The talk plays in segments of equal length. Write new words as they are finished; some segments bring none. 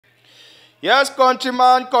Yes,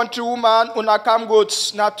 countryman, countrywoman, una come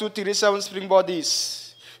goats, na 237 spring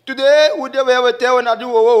bodies. Today, we will tell una do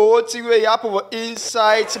what we happen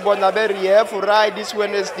inside Bonaberi here for ride this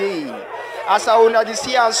Wednesday. As I una this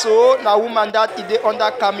year so, na woman that he under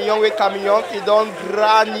camion, he don't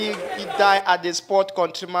granny, he die at the spot,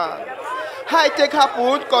 countryman. How it take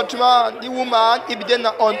happen, countryman? The woman, he be then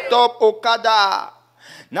on top Okada.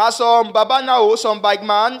 Now some baba now, some bike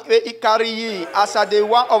man, he carry as I they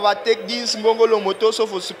want overtake this Mongolo motor so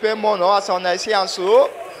for super mono as I see and so.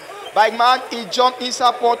 Bike man, he jump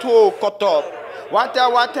inside pothole, cut up. One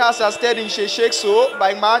time as I stayed in shake so,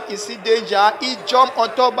 bike man, he see danger, he jump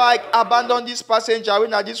on top bike, abandon this passenger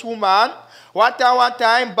when this woman. One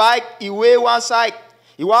time, bike, he weigh one side.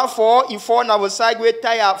 He want he fall on the side where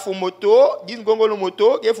tire for motor, this Mongolo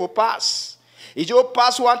motor, get for pass. He just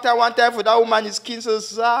pass one time for that woman, his skin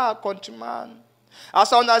says, countryman.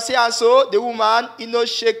 As I say and so, the woman, he no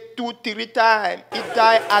shake 2-3 times. He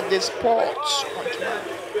die at the spot, countryman.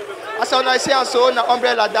 As I say and so, na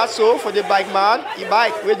umbrella that so for the bike man, the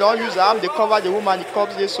bike, we don't use them, they cover the woman, he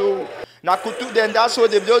covers the so. Now kutu then that so,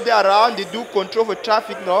 they blow there around, they do control for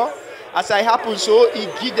traffic, no? As I happen so, he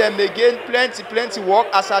give them again plenty work.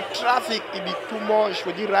 As a traffic, it be too much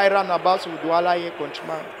for the ride round about with Douala here,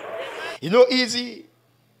 countryman. You know, easy.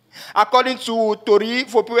 According to Tori,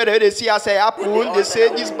 for people that they see as I happen, they say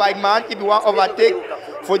this bike man, if you want overtake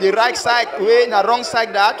for the right side, way, the wrong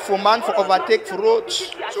side that, for man for overtake for road.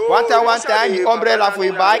 One time, the umbrella for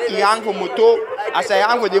a bike, he hang for motor. As I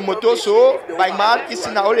hang for the motor, so, bike man, he's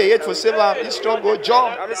in only 8 for 7, he struggle,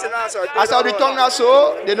 jump. As I return now,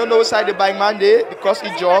 so, they don't know side the bike man there, because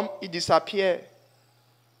he jump, he disappear.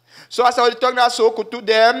 So as I was talking about so, could to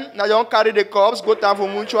them, now they don't carry the corpse, go down for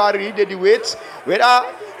mortuary, they wait.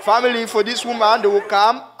 Whether family for this woman, they will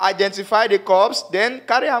come, identify the corpse, then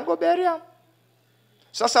carry him, go bury him.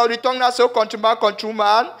 So as I was talking about so,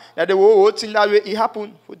 countryman, that they will hold in that way, it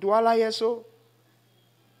happened for Douala here so.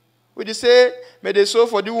 We just say, may they so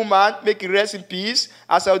for the woman, make it rest in peace,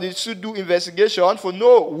 as I should do investigation for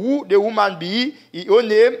know who the woman be, his own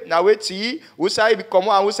name, now wait see, who say be come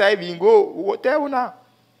and who say be go, what tell you now?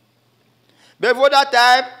 Before that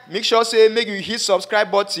time, make sure say make you hit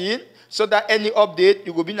subscribe button so that any update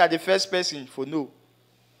you will be not the first person for know.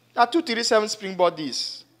 Now 237 spring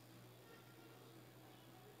bodies.